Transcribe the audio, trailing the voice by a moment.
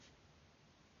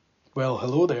Well,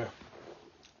 hello there.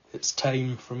 It's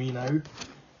time for me now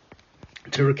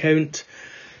to recount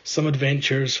some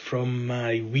adventures from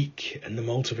my week in the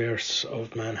multiverse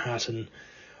of Manhattan,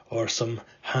 or some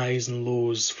highs and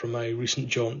lows from my recent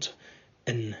jaunt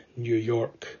in New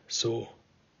York. So,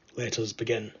 let us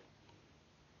begin.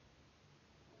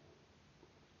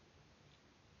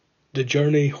 The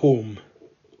journey home,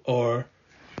 or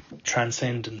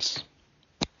transcendence.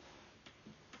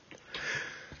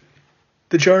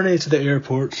 The journey to the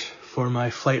airport for my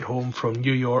flight home from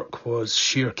New York was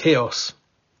sheer chaos.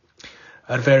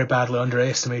 I'd very badly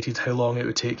underestimated how long it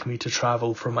would take me to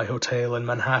travel from my hotel in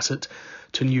Manhattan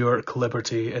to New York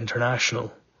Liberty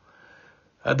International.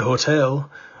 At the hotel,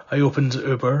 I opened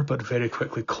Uber but very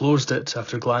quickly closed it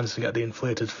after glancing at the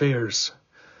inflated fares.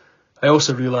 I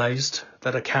also realised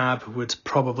that a cab would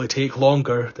probably take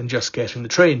longer than just getting the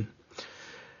train.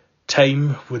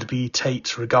 Time would be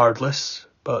tight regardless,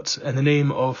 but in the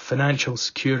name of financial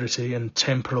security and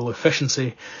temporal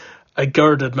efficiency, I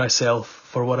girded myself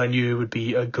for what I knew would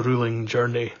be a gruelling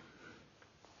journey.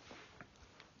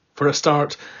 For a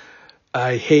start,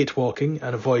 I hate walking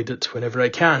and avoid it whenever I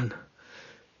can.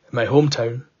 In my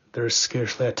hometown, there is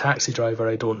scarcely a taxi driver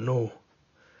I don't know.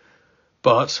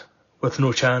 But, with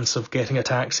no chance of getting a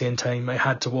taxi in time, I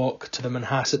had to walk to the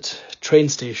Manhattan train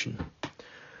station.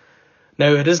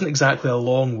 Now, it isn't exactly a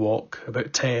long walk,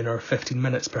 about 10 or 15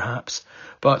 minutes perhaps,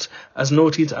 but, as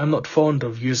noted, I'm not fond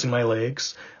of using my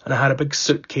legs, and I had a big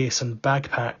suitcase and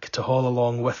backpack to haul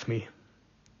along with me.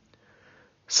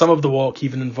 Some of the walk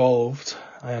even involved,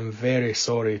 I am very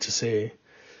sorry to say,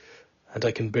 and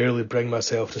I can barely bring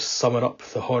myself to summon up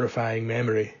the horrifying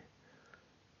memory,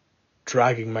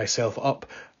 dragging myself up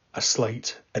a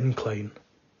slight incline.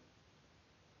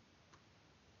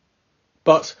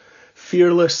 But,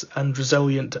 fearless and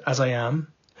resilient as I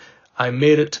am, I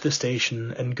made it to the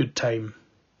station in good time,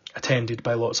 attended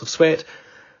by lots of sweat,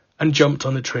 and jumped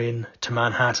on the train to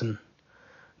Manhattan.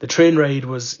 The train ride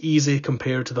was easy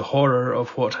compared to the horror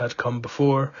of what had come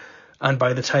before, and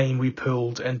by the time we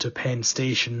pulled into Penn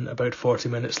Station about 40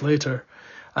 minutes later,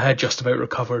 I had just about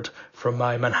recovered from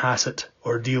my Manhattan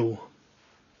ordeal.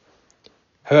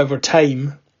 However,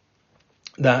 time,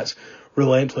 that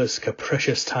relentless,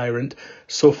 capricious tyrant,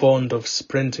 so fond of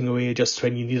sprinting away just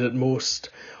when you need it most,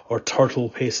 or turtle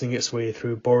pacing its way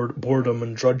through boredom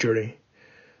and drudgery,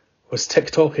 was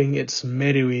tick-tocking its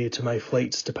merry way to my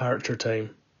flight's departure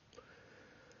time.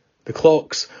 The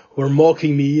clocks were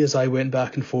mocking me as I went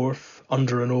back and forth,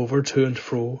 under and over, to and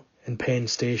fro, in Penn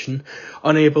Station,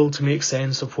 unable to make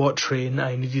sense of what train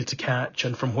I needed to catch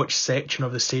and from which section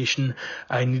of the station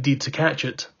I needed to catch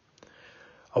it.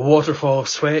 A waterfall of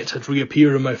sweat had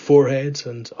reappeared on my forehead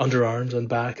and underarms and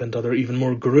back and other even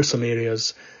more gruesome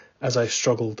areas as I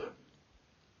struggled.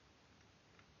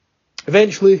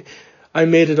 Eventually, I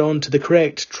made it on to the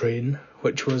correct train,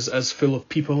 which was as full of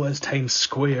people as Times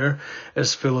Square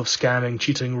is full of scamming,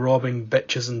 cheating, robbing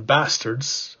bitches and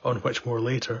bastards, on which more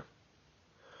later.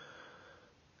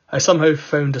 I somehow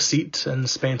found a seat and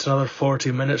spent another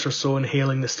 40 minutes or so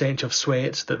inhaling the stench of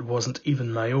sweat that wasn't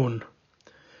even my own.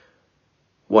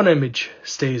 One image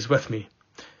stays with me.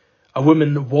 A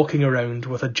woman walking around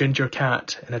with a ginger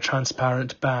cat in a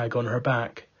transparent bag on her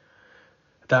back.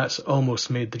 That almost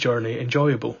made the journey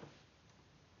enjoyable.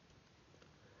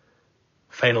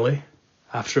 Finally,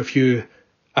 after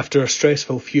a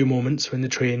stressful few moments when the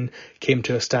train came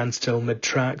to a standstill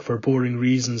mid-track for boring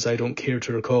reasons I don't care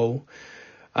to recall,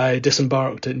 I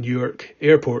disembarked at Newark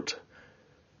Airport.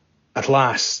 At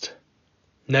last.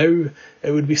 Now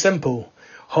it would be simple.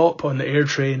 Hop on the air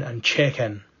train and check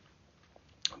in.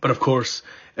 But of course,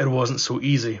 it wasn't so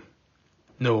easy.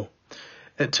 No,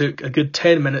 it took a good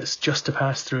 10 minutes just to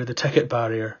pass through the ticket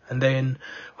barrier, and then,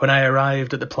 when I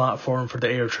arrived at the platform for the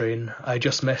air train, I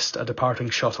just missed a departing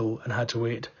shuttle and had to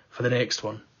wait for the next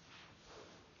one.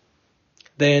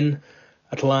 Then,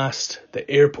 at last,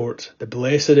 the airport, the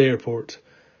blessed airport.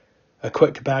 A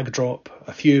quick bag drop,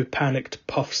 a few panicked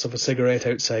puffs of a cigarette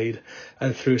outside,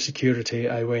 and through security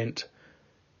I went.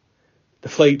 The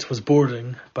flight was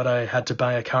boarding, but I had to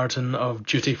buy a carton of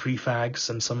duty-free fags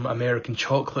and some American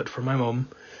chocolate for my mum,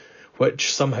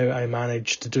 which somehow I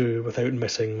managed to do without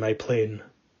missing my plane.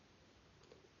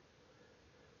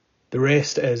 The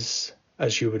rest is,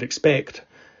 as you would expect,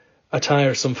 a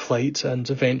tiresome flight and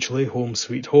eventually home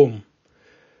sweet home.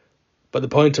 But the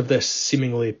point of this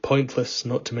seemingly pointless,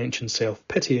 not to mention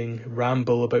self-pitying,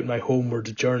 ramble about my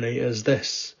homeward journey is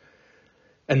this.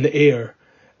 In the air,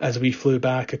 as we flew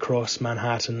back across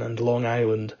Manhattan and Long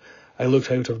Island, I looked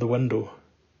out of the window.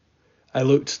 I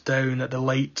looked down at the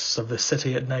lights of the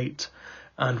city at night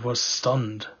and was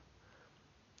stunned.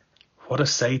 What a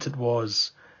sight it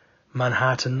was.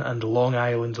 Manhattan and Long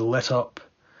Island lit up,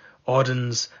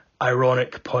 Auden's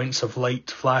ironic points of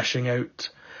light flashing out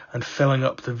and filling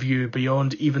up the view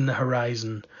beyond even the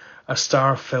horizon, a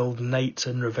star-filled night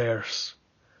in reverse.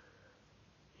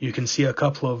 You can see a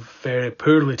couple of very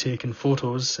poorly taken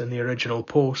photos in the original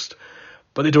post,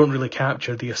 but they don't really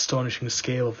capture the astonishing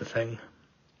scale of the thing.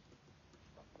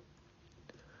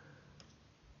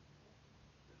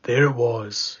 There it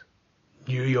was.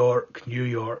 New York, New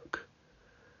York.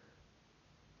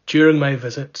 During my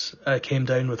visit, I came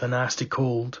down with a nasty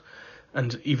cold,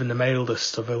 and even the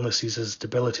mildest of illnesses is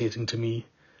debilitating to me.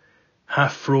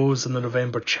 Half froze in the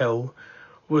November chill,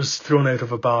 was thrown out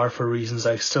of a bar for reasons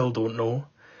I still don't know,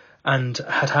 and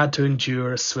had to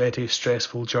endure a sweaty,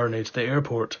 stressful journey to the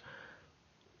airport.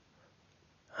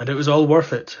 And it was all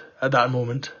worth it at that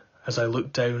moment as I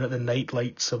looked down at the night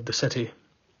lights of the city.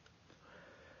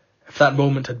 If that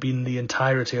moment had been the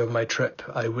entirety of my trip,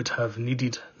 I would have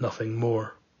needed nothing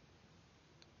more.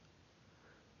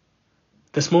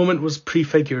 This moment was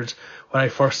prefigured when I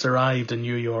first arrived in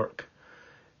New York.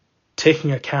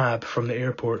 Taking a cab from the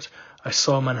airport, I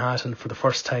saw Manhattan for the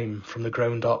first time from the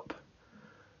ground up.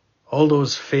 All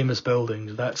those famous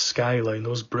buildings, that skyline,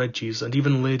 those bridges, and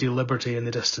even Lady Liberty in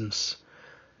the distance.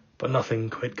 But nothing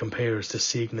quite compares to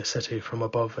seeing the city from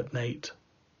above at night.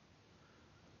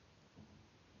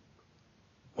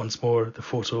 Once more, the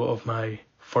photo of my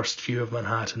first view of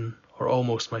Manhattan, or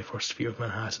almost my first view of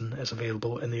Manhattan, is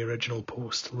available in the original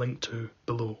post linked to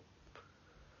below,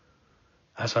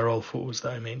 as are all photos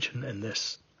that I mention in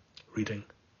this reading.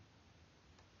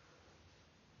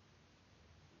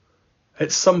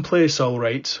 It's someplace all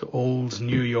right, old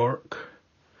New York.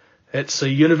 It's a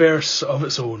universe of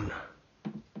its own.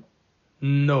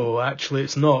 No, actually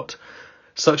it's not.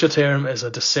 Such a term is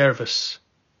a disservice.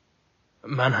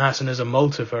 Manhattan is a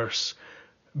multiverse,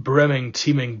 brimming,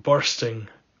 teeming, bursting,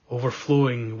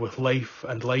 overflowing with life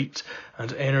and light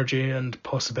and energy and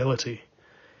possibility.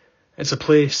 It's a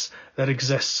place that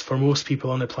exists for most people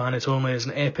on the planet only as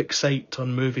an epic sight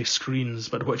on movie screens,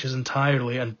 but which is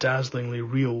entirely and dazzlingly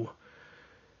real.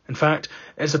 In fact,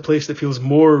 it's a place that feels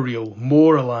more real,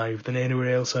 more alive than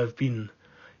anywhere else I've been,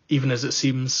 even as it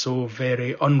seems so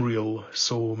very unreal,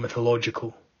 so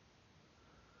mythological.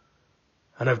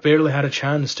 And I've barely had a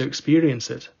chance to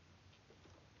experience it.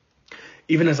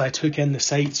 Even as I took in the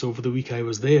sights over the week I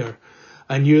was there,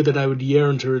 I knew that I would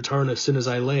yearn to return as soon as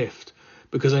I left,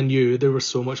 because I knew there was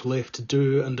so much left to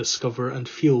do and discover and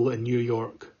feel in New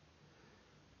York.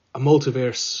 A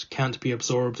multiverse can't be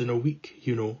absorbed in a week,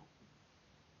 you know.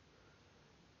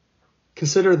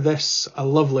 Consider this a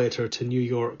love letter to New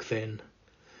York, then.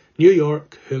 New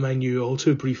York, whom I knew all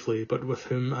too briefly, but with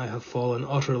whom I have fallen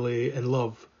utterly in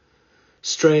love.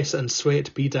 Stress and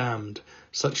sweat be damned,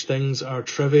 such things are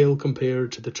trivial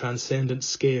compared to the transcendent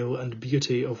scale and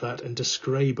beauty of that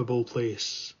indescribable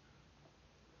place.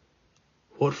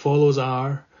 What follows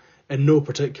are, in no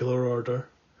particular order,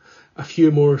 a few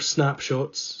more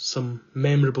snapshots, some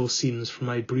memorable scenes from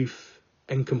my brief,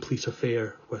 incomplete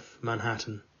affair with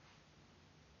Manhattan.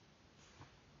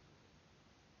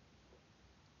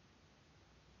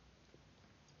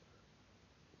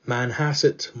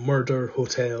 Manhasset Murder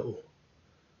Hotel.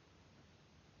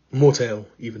 Motel,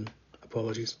 even.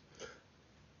 Apologies.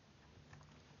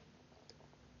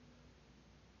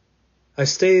 I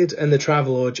stayed in the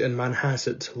Travelodge in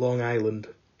Manhasset, Long Island.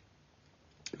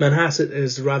 Manhasset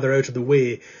is rather out of the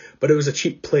way, but it was a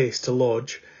cheap place to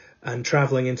lodge, and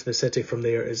travelling into the city from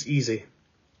there is easy.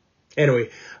 Anyway,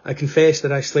 I confess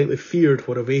that I slightly feared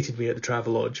what awaited me at the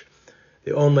Travelodge.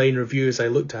 The online reviews I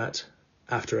looked at,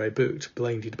 after I booked,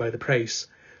 blinded by the price,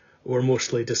 were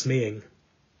mostly dismaying.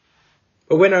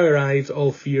 But when I arrived,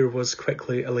 all fear was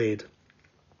quickly allayed.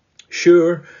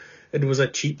 Sure, it was a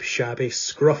cheap, shabby,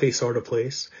 scruffy sort of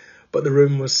place, but the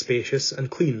room was spacious and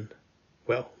clean.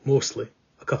 Well, mostly.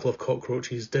 A couple of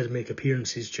cockroaches did make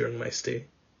appearances during my stay.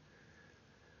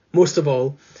 Most of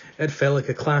all, it felt like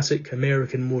a classic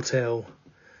American motel.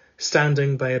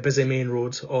 Standing by a busy main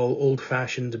road, all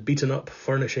old-fashioned, beaten-up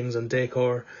furnishings and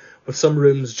decor, with some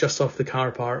rooms just off the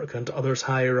car park and others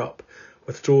higher up,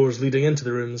 with doors leading into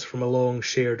the rooms from a long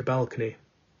shared balcony.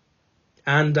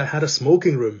 And I had a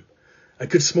smoking room. I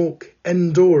could smoke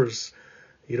indoors.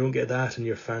 You don't get that in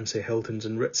your fancy Hiltons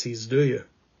and Ritzes, do you?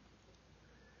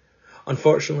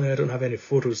 Unfortunately, I don't have any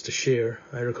photos to share.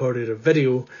 I recorded a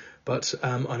video, but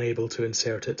am unable to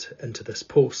insert it into this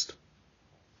post.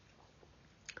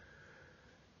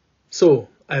 So,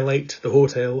 I liked the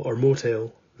hotel or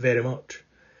motel very much.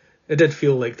 It did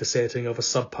feel like the setting of a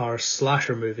subpar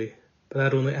slasher movie, but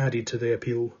that only added to the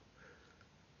appeal.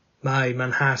 My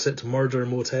Manhasset Murder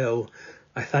Motel,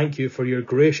 I thank you for your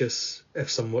gracious, if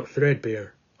somewhat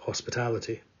threadbare,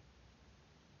 hospitality.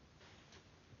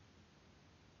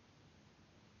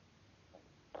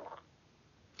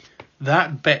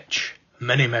 That bitch,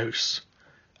 Minnie Mouse,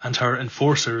 and her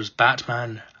enforcers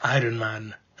Batman, Iron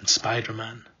Man, and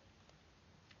Spider-Man.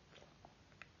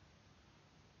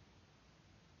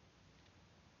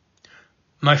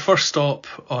 My first stop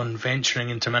on venturing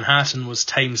into Manhattan was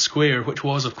Times Square, which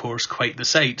was, of course, quite the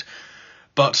sight.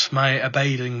 But my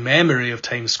abiding memory of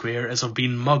Times Square is of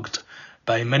being mugged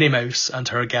by Minnie Mouse and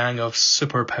her gang of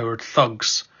super-powered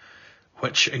thugs,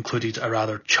 which included a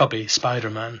rather chubby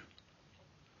Spider-Man.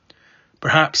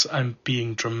 Perhaps I'm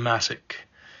being dramatic.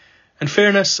 In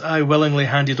fairness, I willingly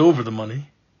handed over the money,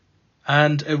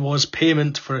 and it was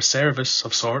payment for a service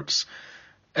of sorts,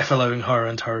 if allowing her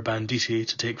and her banditti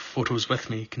to take photos with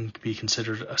me can be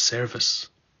considered a service.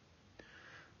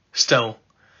 Still,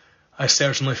 I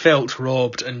certainly felt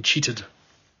robbed and cheated.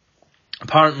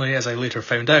 Apparently, as I later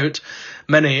found out,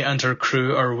 Minnie and her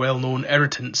crew are well-known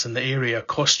irritants in the area,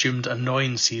 costumed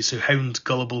annoyances who hound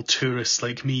gullible tourists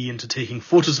like me into taking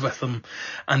photos with them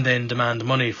and then demand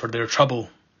money for their trouble.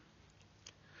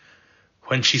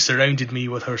 When she surrounded me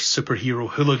with her superhero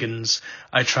hooligans,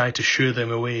 I tried to shoo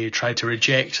them away, tried to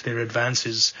reject their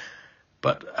advances.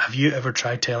 But have you ever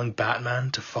tried telling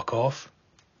Batman to fuck off?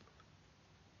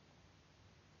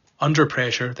 Under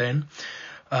pressure, then,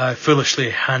 I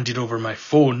foolishly handed over my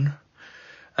phone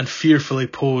and fearfully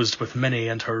posed with Minnie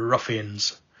and her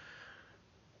ruffians.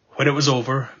 When it was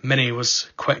over, Minnie was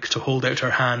quick to hold out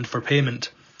her hand for payment.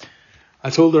 I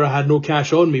told her I had no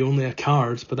cash on me, only a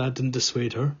card, but that didn't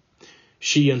dissuade her.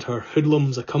 She and her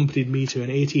hoodlums accompanied me to an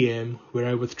ATM where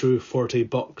I withdrew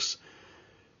 $40.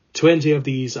 20 of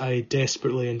these I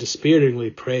desperately and despairingly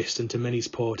pressed into Minnie's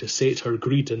paw to sate her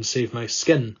greed and save my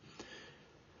skin.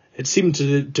 It seemed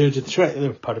to do the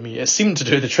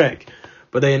trick,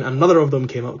 but then another of them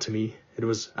came up to me. It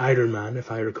was Iron Man,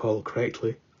 if I recall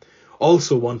correctly,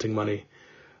 also wanting money,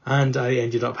 and I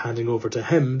ended up handing over to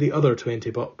him the other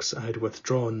 $20 I had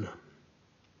withdrawn.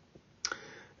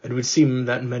 It would seem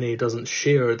that Minnie doesn't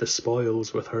share the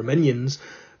spoils with her minions,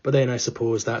 but then I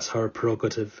suppose that's her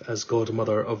prerogative as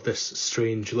godmother of this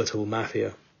strange little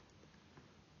mafia.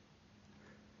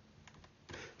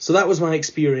 So that was my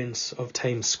experience of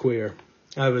Times Square.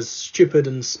 I was stupid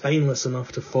and spineless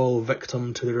enough to fall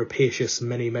victim to the rapacious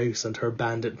Minnie Mouse and her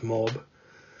bandit mob.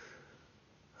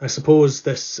 I suppose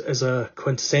this is a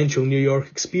quintessential New York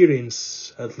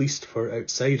experience, at least for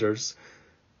outsiders.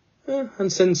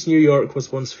 And since New York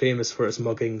was once famous for its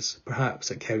muggings,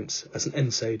 perhaps it counts as an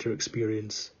insider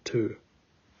experience too.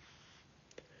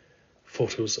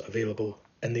 Photos available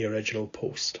in the original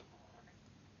post,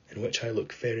 in which I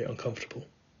look very uncomfortable.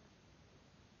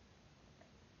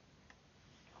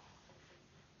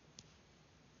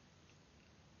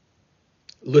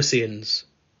 Lucian's.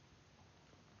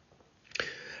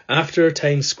 After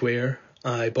Times Square,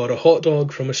 I bought a hot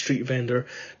dog from a street vendor,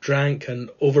 drank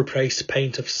an overpriced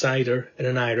pint of cider in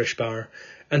an Irish bar,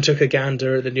 and took a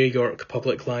gander at the New York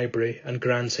Public Library and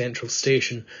Grand Central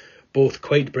Station, both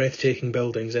quite breathtaking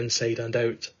buildings inside and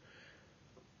out.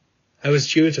 I was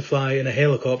due to fly in a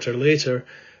helicopter later,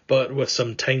 but with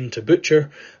some time to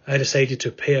butcher, I decided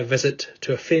to pay a visit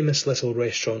to a famous little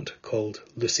restaurant called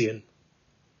Lucien.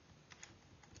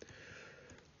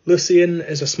 Lucien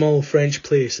is a small French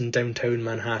place in downtown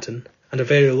Manhattan, and a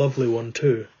very lovely one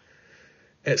too.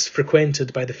 It's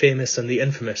frequented by the famous and the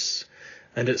infamous,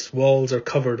 and its walls are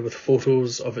covered with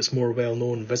photos of its more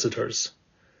well-known visitors.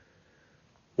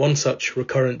 One such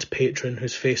recurrent patron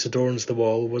whose face adorns the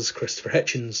wall was Christopher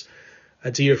Hitchens,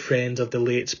 a dear friend of the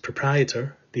late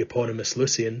proprietor, the eponymous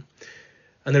Lucien,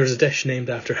 and there is a dish named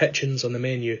after Hitchens on the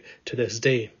menu to this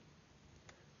day.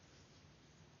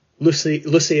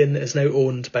 Lucien is now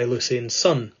owned by Lucien's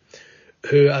son,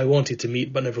 who I wanted to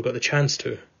meet but never got the chance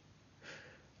to.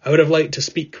 I would have liked to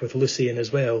speak with Lucien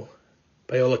as well.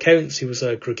 By all accounts, he was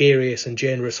a gregarious and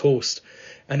generous host,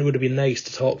 and it would have been nice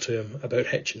to talk to him about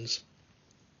Hitchens.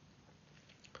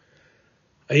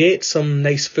 I ate some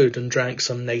nice food and drank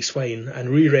some nice wine, and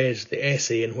reread the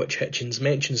essay in which Hitchens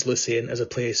mentions Lucien as a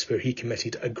place where he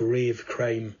committed a grave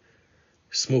crime,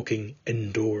 smoking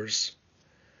indoors.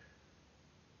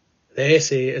 The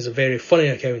essay is a very funny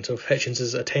account of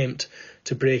Hitchens' attempt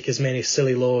to break as many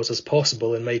silly laws as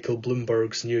possible in Michael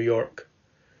Bloomberg's New York.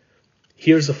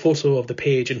 Here's a photo of the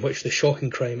page in which the shocking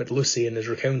crime at Lucien is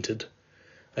recounted.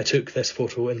 I took this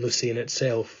photo in Lucien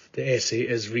itself. The essay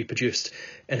is reproduced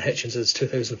in Hitchens'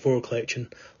 2004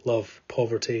 collection, Love,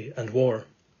 Poverty and War.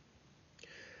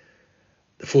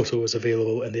 The photo is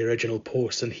available in the original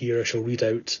post, and here I shall read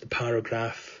out the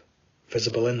paragraph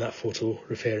visible in that photo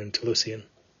referring to Lucien.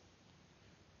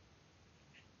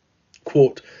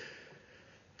 Quote,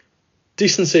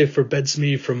 "Decency forbids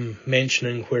me from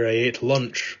mentioning where I ate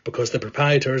lunch, because the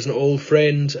proprietor is an old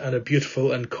friend and a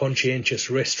beautiful and conscientious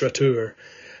restaurateur,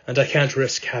 and I can't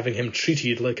risk having him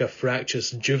treated like a fractious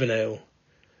juvenile.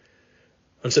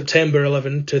 On September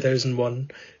 11,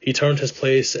 2001, he turned his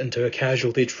place into a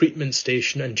casualty treatment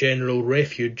station and general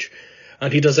refuge,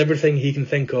 and he does everything he can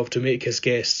think of to make his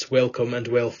guests welcome and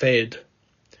well fed.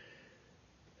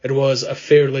 It was a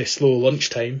fairly slow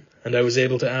lunchtime, and I was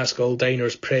able to ask all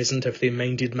diners present if they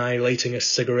minded my lighting a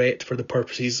cigarette for the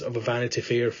purposes of a Vanity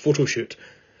Fair photo shoot.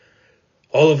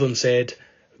 All of them said,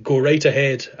 'Go right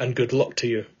ahead and good luck to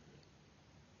you.'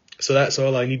 So that's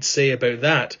all I need to say about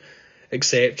that,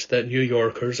 except that New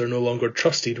Yorkers are no longer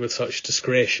trusted with such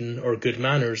discretion or good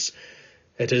manners.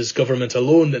 It is government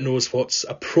alone that knows what's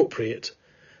appropriate.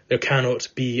 There cannot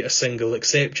be a single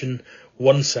exception.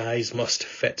 One size must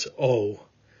fit all.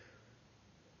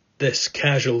 This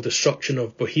casual destruction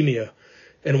of Bohemia,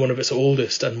 in one of its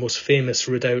oldest and most famous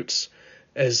redoubts,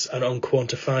 is an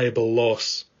unquantifiable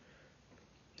loss.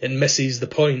 It misses the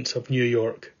point of New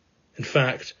York. In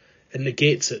fact, it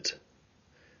negates it.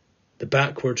 The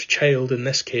backward child in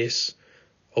this case,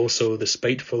 also the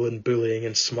spiteful and bullying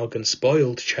and smug and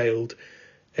spoiled child,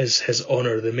 is His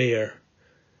Honour the Mayor.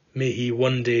 May he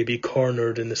one day be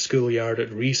cornered in the schoolyard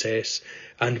at recess,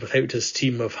 and without his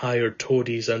team of hired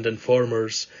toadies and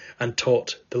informers, and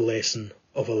taught the lesson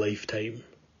of a lifetime."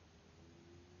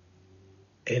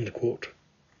 End quote.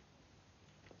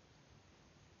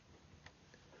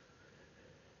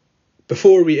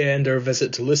 Before we end our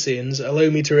visit to Lucien's, allow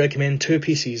me to recommend two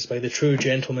pieces by the true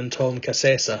gentleman Tom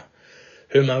Cassessa,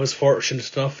 whom I was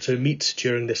fortunate enough to meet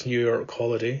during this New York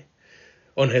holiday,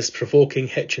 on his Provoking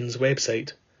Hitchens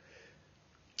website.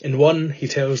 In one, he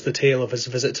tells the tale of his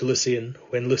visit to Lucien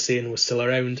when Lucien was still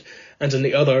around, and in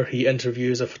the other, he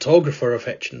interviews a photographer of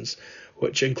Hitchens,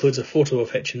 which includes a photo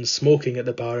of Hitchens smoking at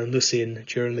the bar in Lucien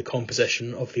during the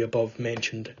composition of the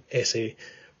above-mentioned essay.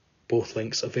 Both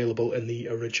links available in the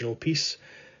original piece,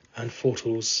 and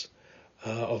photos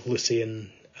of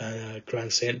Lucien,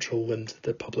 Grand Central and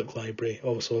the Public Library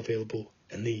also available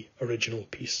in the original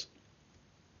piece.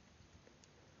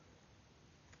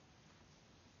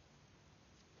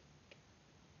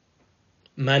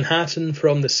 Manhattan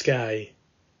from the Sky.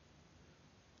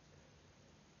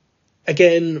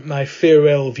 Again, my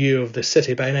farewell view of the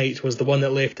city by night was the one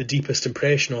that left the deepest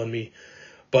impression on me,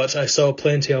 but I saw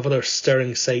plenty of other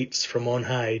stirring sights from on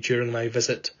high during my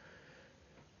visit.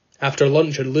 After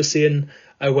lunch at Lucien,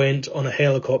 I went on a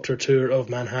helicopter tour of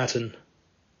Manhattan.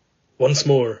 Once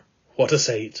more, what a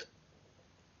sight.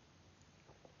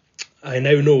 I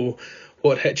now know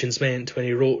what Hitchens meant when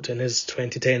he wrote in his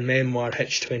 2010 memoir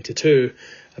Hitch 22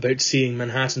 about seeing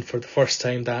Manhattan for the first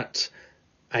time that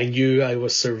I knew I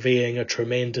was surveying a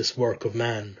tremendous work of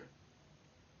man.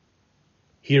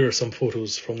 Here are some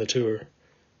photos from the tour,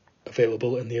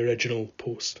 available in the original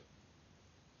post.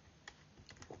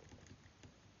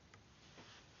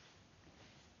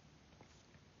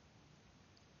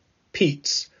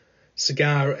 Pete's,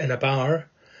 cigar in a bar,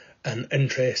 an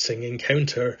interesting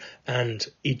encounter, and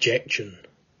ejection.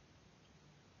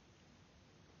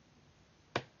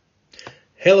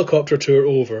 Helicopter tour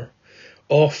over,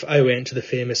 off I went to the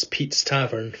famous Pete's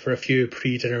Tavern for a few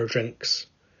pre-dinner drinks.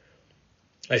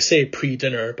 I say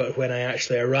pre-dinner, but when I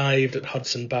actually arrived at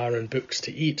Hudson Bar and Books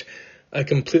to eat, I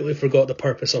completely forgot the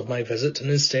purpose of my visit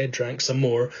and instead drank some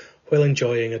more while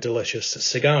enjoying a delicious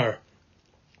cigar.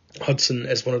 Hudson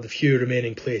is one of the few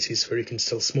remaining places where you can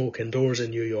still smoke indoors in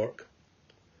New York.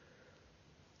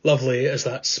 Lovely as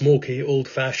that smoky,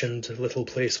 old-fashioned little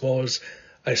place was,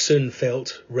 I soon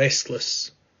felt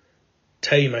restless.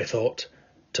 Time, I thought,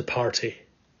 to party.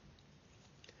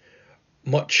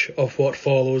 Much of what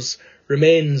follows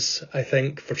remains, I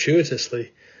think,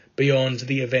 fortuitously, beyond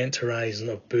the event horizon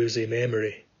of boozy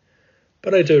memory,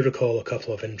 but I do recall a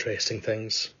couple of interesting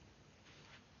things.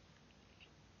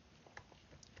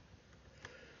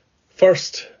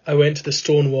 First, I went to the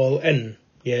Stonewall Inn,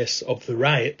 yes, of the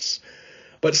riots,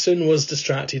 but soon was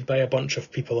distracted by a bunch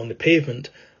of people on the pavement,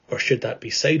 or should that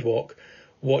be sidewalk,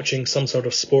 watching some sort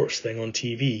of sports thing on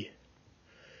TV.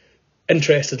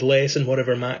 Interested less in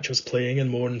whatever match was playing and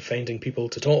more in finding people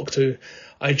to talk to,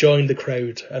 I joined the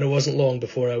crowd, and it wasn't long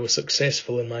before I was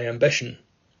successful in my ambition.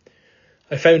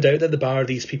 I found out that the bar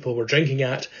these people were drinking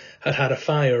at had had a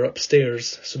fire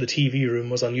upstairs, so the TV room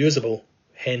was unusable,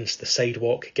 hence the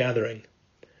sidewalk gathering.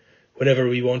 Whenever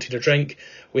we wanted a drink,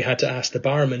 we had to ask the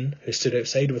barman, who stood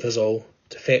outside with us all,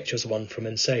 to fetch us one from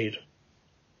inside.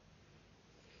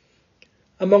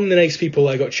 Among the nice people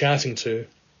I got chatting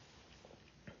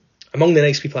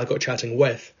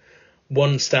with,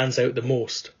 one stands out the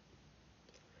most.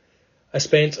 I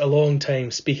spent a long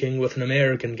time speaking with an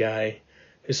American guy,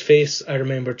 whose face I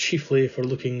remember chiefly for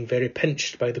looking very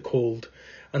pinched by the cold,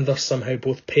 and thus somehow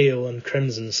both pale and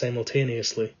crimson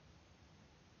simultaneously.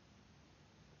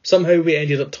 Somehow we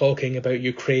ended up talking about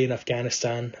Ukraine,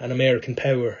 Afghanistan, and American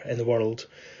power in the world,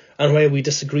 and while we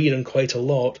disagreed on quite a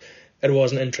lot, it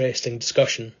was an interesting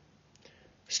discussion.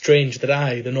 Strange that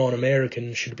I, the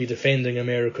non-American, should be defending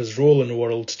America's role in the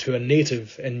world to a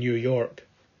native in New York.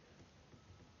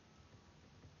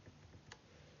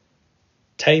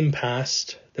 Time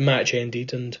passed, the match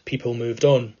ended, and people moved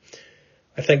on.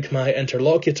 I think my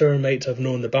interlocutor might have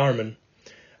known the barman.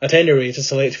 At any rate, a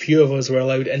select few of us were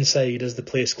allowed inside as the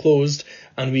place closed,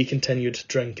 and we continued to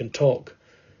drink and talk.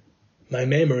 My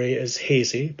memory is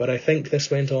hazy, but I think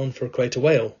this went on for quite a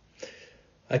while.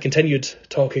 I continued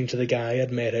talking to the guy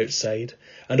I'd met outside,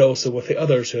 and also with the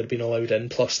others who had been allowed in,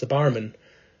 plus the barman.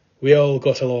 We all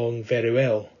got along very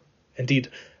well. Indeed,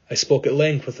 I spoke at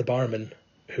length with the barman,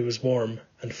 who was warm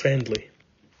and friendly.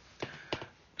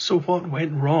 So what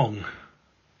went wrong?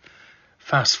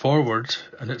 Fast forward,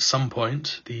 and at some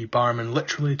point, the barman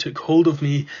literally took hold of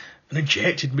me and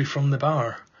ejected me from the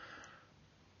bar.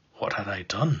 What had I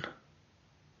done?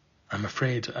 I'm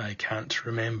afraid I can't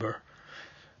remember.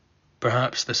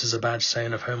 Perhaps this is a bad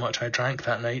sign of how much I drank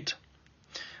that night.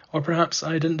 Or perhaps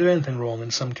I didn't do anything wrong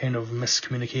and some kind of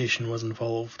miscommunication was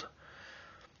involved.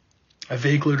 I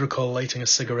vaguely recall lighting a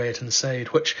cigarette inside,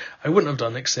 which I wouldn't have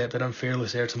done except that I'm fairly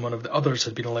certain one of the others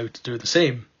had been allowed to do the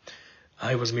same.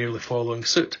 I was merely following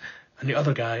suit, and the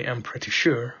other guy, I'm pretty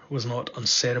sure, was not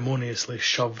unceremoniously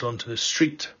shoved onto the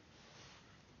street.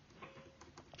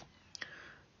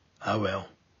 Ah well.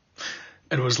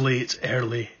 It was late,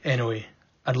 early, anyway,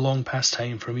 and long past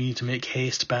time for me to make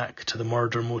haste back to the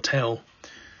Murder Motel.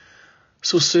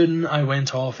 So soon I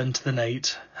went off into the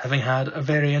night, having had a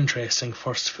very interesting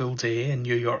first full day in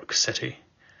New York City.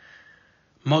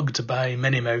 Mugged by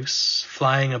Minnie Mouse,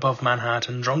 flying above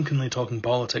Manhattan, drunkenly talking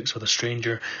politics with a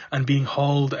stranger, and being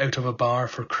hauled out of a bar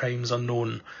for crimes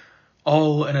unknown.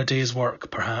 All in a day's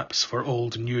work, perhaps, for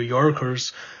old New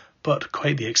Yorkers, but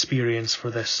quite the experience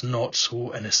for this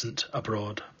not-so-innocent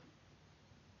abroad.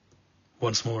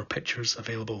 Once more, pictures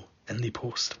available in the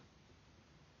post.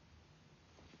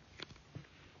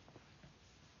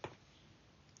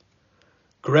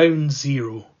 Ground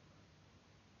Zero.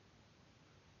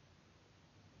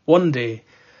 One day,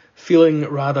 feeling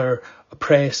rather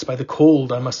oppressed by the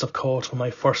cold I must have caught on my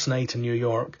first night in New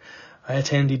York, I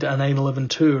attended a 9/11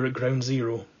 tour at Ground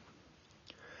Zero.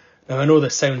 Now I know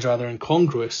this sounds rather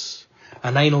incongruous.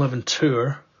 A 9/11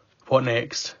 tour, what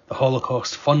next? The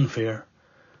Holocaust Fun Fair.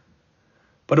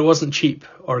 But it wasn't cheap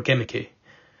or gimmicky.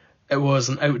 It was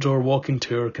an outdoor walking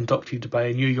tour conducted by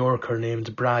a New Yorker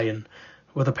named Brian,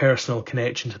 with a personal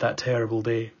connection to that terrible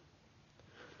day.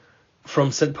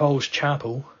 From St. Paul's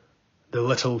Chapel, the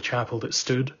little chapel that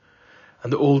stood,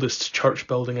 and the oldest church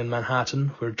building in Manhattan,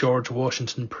 where George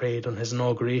Washington prayed on his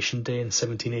inauguration day in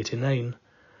 1789,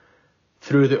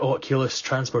 through the Oculus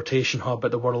transportation hub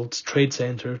at the World Trade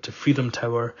Center to Freedom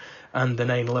Tower and the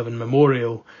 9/11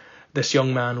 Memorial, this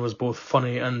young man was both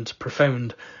funny and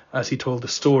profound as he told the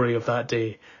story of that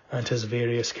day and his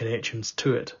various connections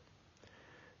to it.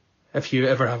 If you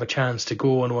ever have a chance to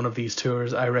go on one of these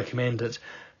tours, I recommend it,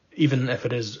 even if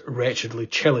it is wretchedly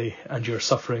chilly and you're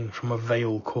suffering from a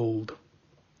vile cold.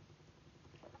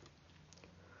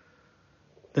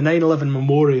 The 9/11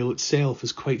 Memorial itself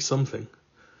is quite something.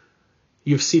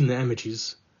 You've seen the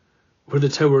images. Where the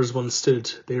towers once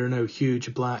stood, they are now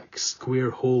huge black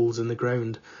square holes in the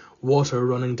ground, water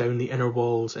running down the inner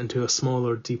walls into a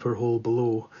smaller, deeper hole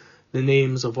below, the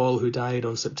names of all who died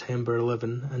on September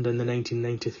 11 and in the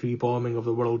 1993 bombing of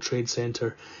the World Trade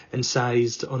Center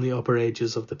incised on the upper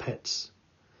edges of the pits.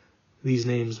 These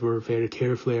names were very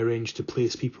carefully arranged to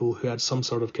place people who had some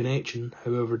sort of connection,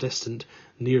 however distant,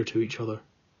 near to each other.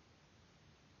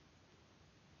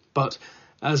 But,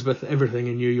 as with everything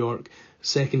in New York,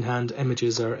 second-hand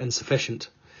images are insufficient.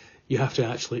 You have to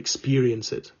actually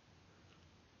experience it.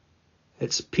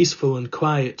 It's peaceful and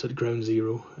quiet at Ground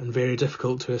Zero, and very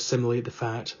difficult to assimilate the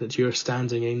fact that you're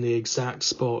standing in the exact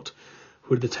spot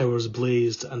where the towers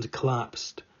blazed and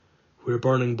collapsed, where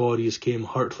burning bodies came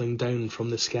hurtling down from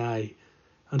the sky,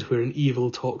 and where an evil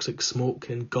toxic smoke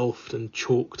engulfed and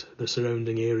choked the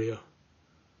surrounding area.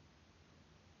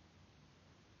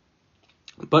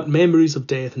 But memories of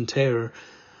death and terror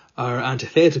are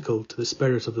antithetical to the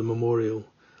spirit of the memorial.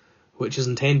 which is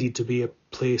intended to be a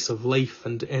place of life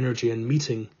and energy and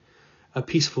meeting, a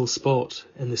peaceful spot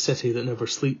in the city that never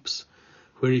sleeps,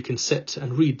 where you can sit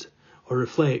and read, or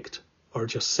reflect, or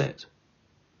just sit.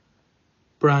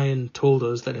 Brian told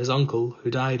us that his uncle,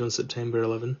 who died on September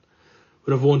 11,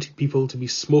 would have wanted people to be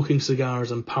smoking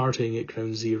cigars and partying at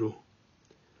Ground Zero.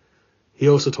 He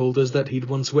also told us that he'd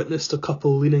once witnessed a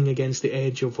couple leaning against the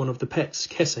edge of one of the pits,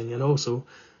 kissing, and also,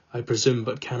 I presume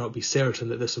but cannot be certain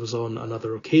that this was on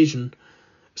another occasion,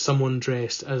 someone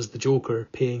dressed as the Joker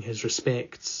paying his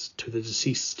respects to the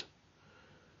deceased.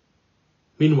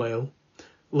 Meanwhile,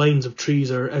 lines of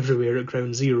trees are everywhere at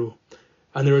Ground Zero,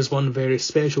 and there is one very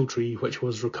special tree which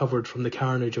was recovered from the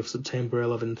carnage of September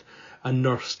 11th and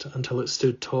nursed until it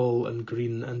stood tall and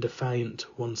green and defiant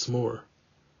once more.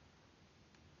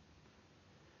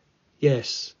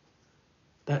 Yes,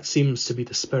 that seems to be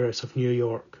the spirit of New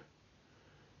York.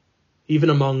 Even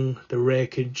among the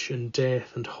wreckage and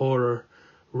death and horror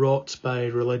wrought by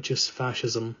religious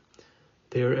fascism,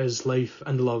 there is life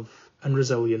and love and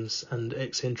resilience and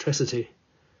eccentricity.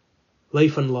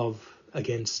 Life and love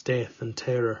against death and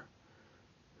terror.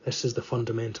 This is the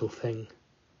fundamental thing.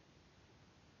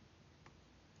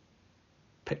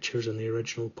 Pictures in the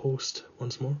original post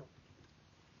once more.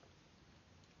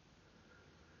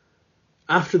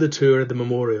 After the tour at the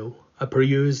memorial, I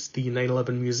perused the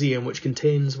 9/11 Museum, which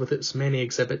contains, with its many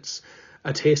exhibits,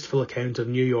 a tasteful account of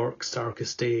New York's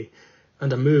darkest day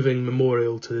and a moving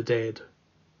memorial to the dead.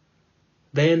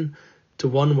 Then to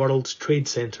One World Trade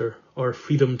Center, or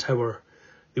Freedom Tower,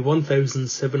 the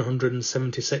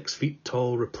 1,776 feet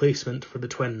tall replacement for the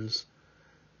Twins.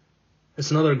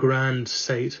 It's another grand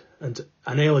sight and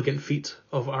an elegant feat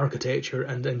of architecture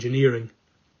and engineering.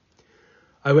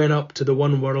 I went up to the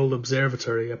One World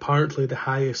Observatory, apparently the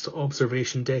highest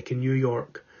observation deck in New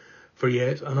York, for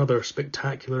yet another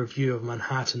spectacular view of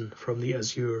Manhattan from the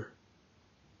azure.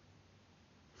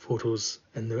 Photos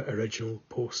in the original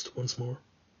post once more.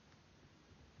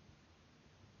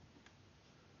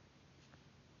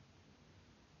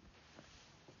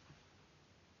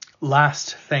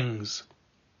 Last things.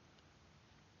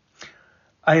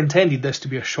 I intended this to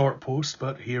be a short post,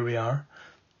 but here we are.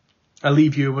 I'll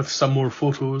leave you with some more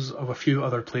photos of a few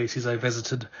other places I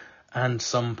visited and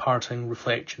some parting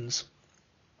reflections.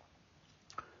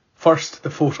 First,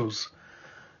 the photos.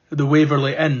 The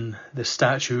Waverley Inn, the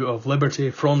Statue of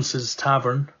Liberty, Fraunces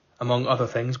Tavern, among other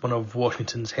things, one of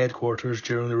Washington's headquarters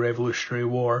during the Revolutionary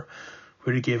War,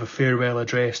 where he gave a farewell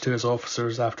address to his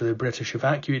officers after the British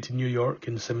evacuated New York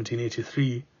in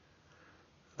 1783.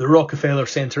 The Rockefeller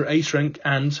Center ice rink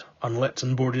and, unlit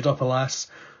and boarded up alas,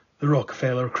 the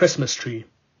Rockefeller Christmas tree.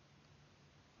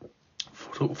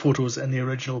 Photos in the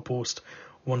original post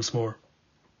once more.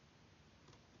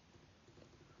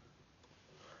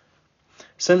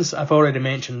 Since I've already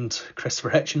mentioned Christopher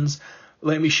Hitchens,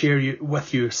 let me share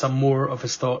with you some more of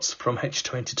his thoughts from Hitch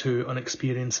 22 on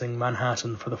experiencing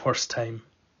Manhattan for the first time.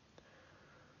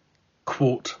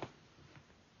 Quote,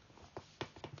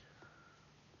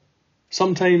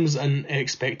 "Sometimes an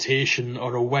expectation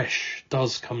or a wish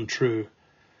does come true.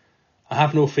 I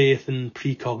have no faith in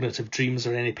precognitive dreams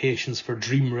or any patience for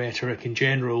dream rhetoric in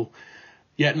general,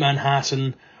 yet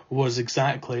Manhattan was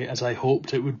exactly as I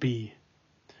hoped it would be.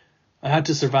 I had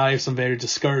to survive some very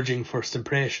discouraging first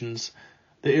impressions.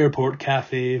 The airport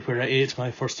cafe where I ate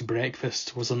my first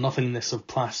breakfast was a nothingness of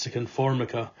plastic and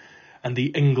formica, and the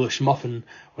English muffin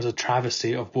was a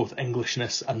travesty of both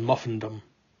Englishness and muffindom.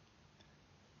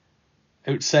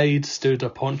 Outside stood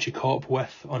a paunchy cop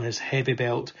with, on his heavy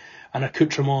belt, an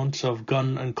accoutrement of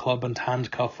gun and club and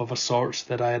handcuff of a sort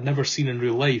that I had never seen in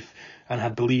real life and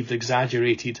had believed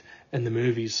exaggerated in the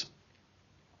movies.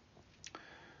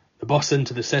 The bus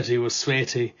into the city was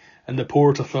sweaty, and the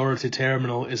Port Authority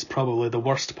terminal is probably the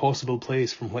worst possible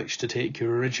place from which to take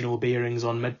your original bearings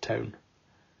on Midtown.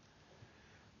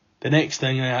 The next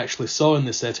thing I actually saw in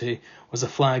the city was a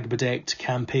flag-bedecked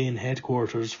campaign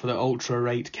headquarters for the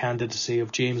ultra-right candidacy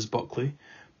of James Buckley,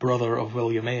 brother of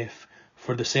William F.,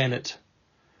 for the Senate.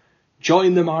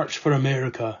 'Join the March for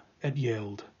America,' it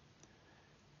yelled.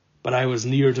 But I was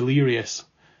near delirious.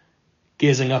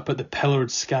 Gazing up at the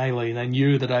pillared skyline, I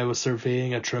knew that I was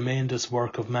surveying a tremendous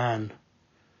work of man.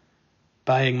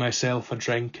 Buying myself a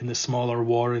drink in the smaller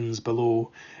warrens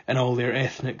below, in all their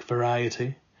ethnic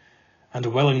variety, and a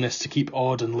willingness to keep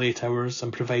odd and late hours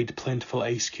and provide plentiful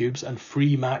ice cubes and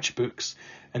free matchbooks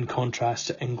in contrast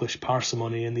to English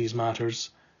parsimony in these matters,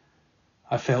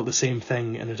 I felt the same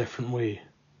thing in a different way.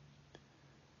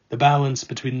 The balance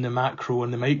between the macro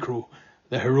and the micro,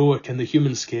 the heroic and the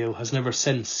human scale, has never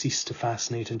since ceased to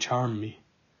fascinate and charm me.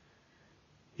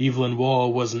 Evelyn Waugh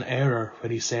was in error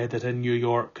when he said that in New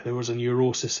York there was a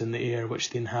neurosis in the air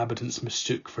which the inhabitants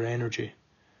mistook for energy.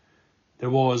 There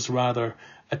was, rather,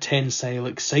 a tensile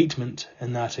excitement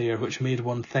in that air which made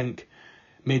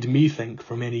me think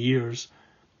for many years,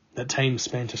 that time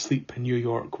spent asleep in New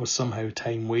York was somehow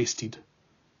time wasted.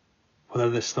 Whether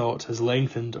this thought has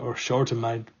lengthened or shortened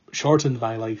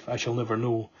my life, I shall never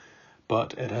know,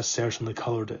 but it has certainly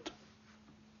coloured it.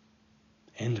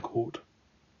 End quote.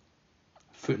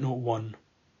 Footnote 1.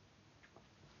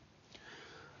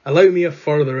 Allow me a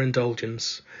further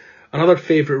indulgence. Another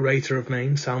favourite writer of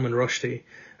mine, Salman Rushdie,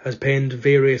 has penned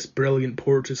various brilliant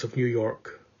portraits of New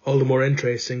York, all the more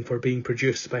interesting for being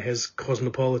produced by his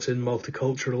cosmopolitan,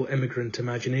 multicultural immigrant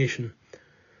imagination.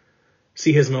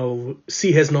 See his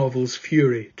novels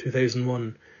Fury,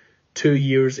 2001, 2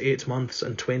 Years, 8 Months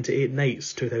and 28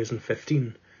 Nights,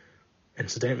 2015.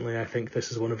 Incidentally, I think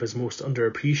this is one of his most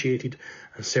underappreciated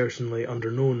and certainly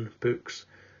underknown books.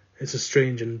 It's a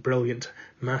strange and brilliant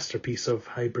masterpiece of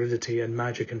hybridity and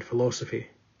magic and philosophy.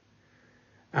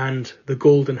 And The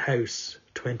Golden House,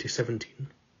 2017.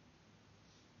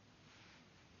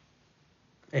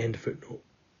 End footnote.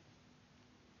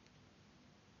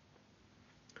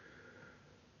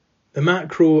 The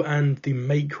macro and the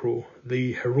micro,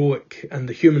 the heroic and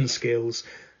the human scales,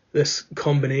 this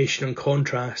combination and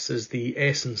contrast is the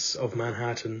essence of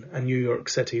Manhattan and New York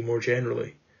City more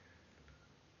generally.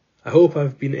 I hope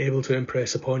I've been able to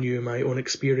impress upon you my own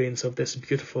experience of this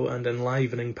beautiful and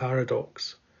enlivening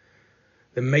paradox.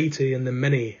 The mighty and the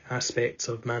mini aspects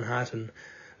of Manhattan,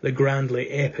 the grandly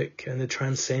epic and the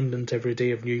transcendent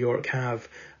everyday of New York have,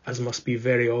 as must be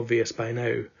very obvious by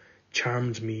now,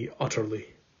 charmed me utterly.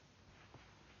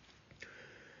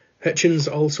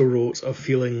 Hitchens also wrote of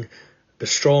feeling the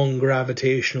strong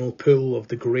gravitational pull of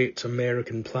the great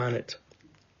American planet.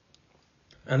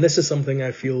 And this is something I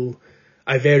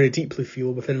very deeply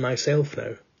feel within myself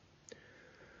now.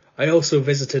 I also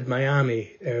visited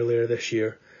Miami earlier this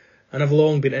year, and have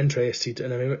long been interested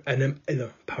in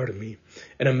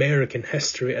American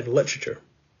history and literature.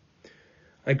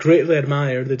 I greatly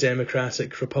admire the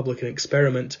democratic-republican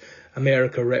experiment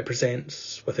America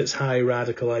represents with its high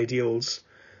radical ideals.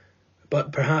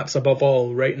 But perhaps above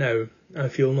all, right now, I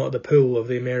feel not the pull of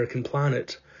the American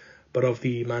planet, but of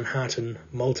the Manhattan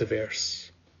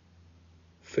multiverse.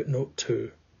 Footnote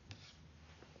 2.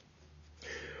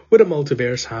 Would a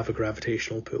multiverse have a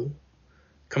gravitational pull?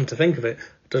 Come to think of it,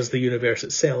 does the universe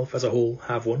itself as a whole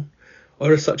have one?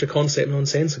 Or is such a concept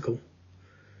nonsensical?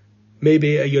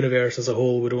 Maybe a universe as a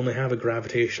whole would only have a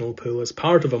gravitational pull as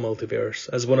part of a multiverse,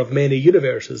 as one of many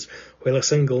universes, while a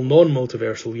single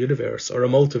non-multiversal universe, or a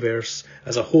multiverse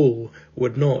as a whole,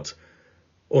 would not,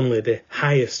 only the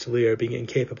highest layer being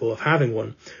incapable of having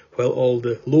one, while all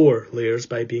the lower layers,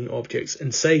 by being objects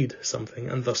inside something,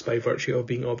 and thus by virtue of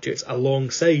being objects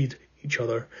alongside each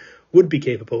other, would be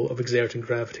capable of exerting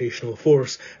gravitational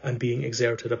force and being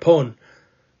exerted upon,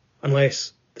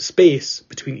 unless the space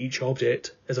between each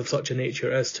object is of such a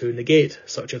nature as to negate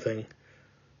such a thing.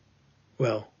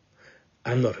 Well,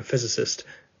 I'm not a physicist,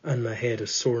 and my head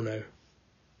is sore now.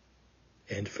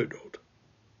 End footnote.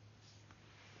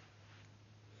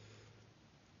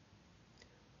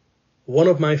 One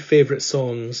of my favourite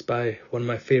songs by one of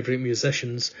my favourite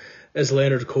musicians is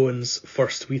Leonard Cohen's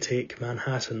First We Take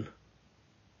Manhattan.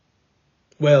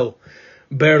 Well,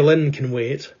 Berlin can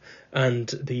wait, and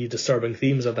the disturbing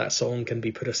themes of that song can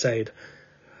be put aside.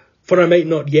 For I might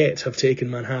not yet have taken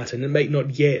Manhattan, it might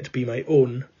not yet be my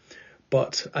own,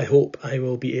 but I hope I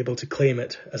will be able to claim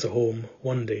it as a home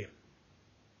one day.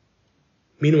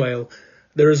 Meanwhile,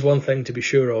 there is one thing to be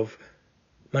sure of.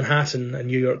 Manhattan and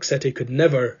New York City could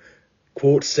never,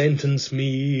 quote, sentence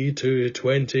me to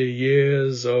 20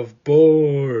 years of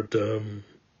boredom.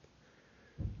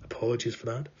 Apologies for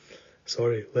that.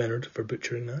 Sorry, Leonard, for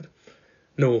butchering that.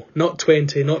 No, not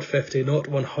 20, not 50, not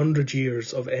 100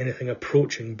 years of anything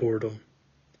approaching boredom.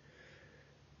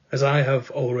 As I have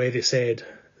already said,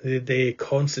 they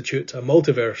constitute a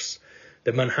multiverse,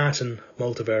 the Manhattan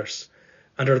multiverse,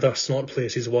 and are thus not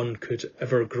places one could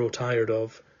ever grow tired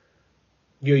of.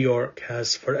 New York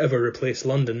has forever replaced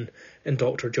London in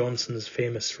Dr. Johnson's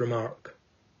famous remark.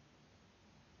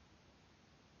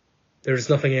 There is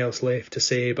nothing else left to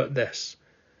say but this.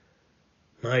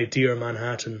 My dear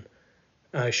Manhattan,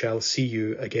 I shall see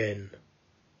you again.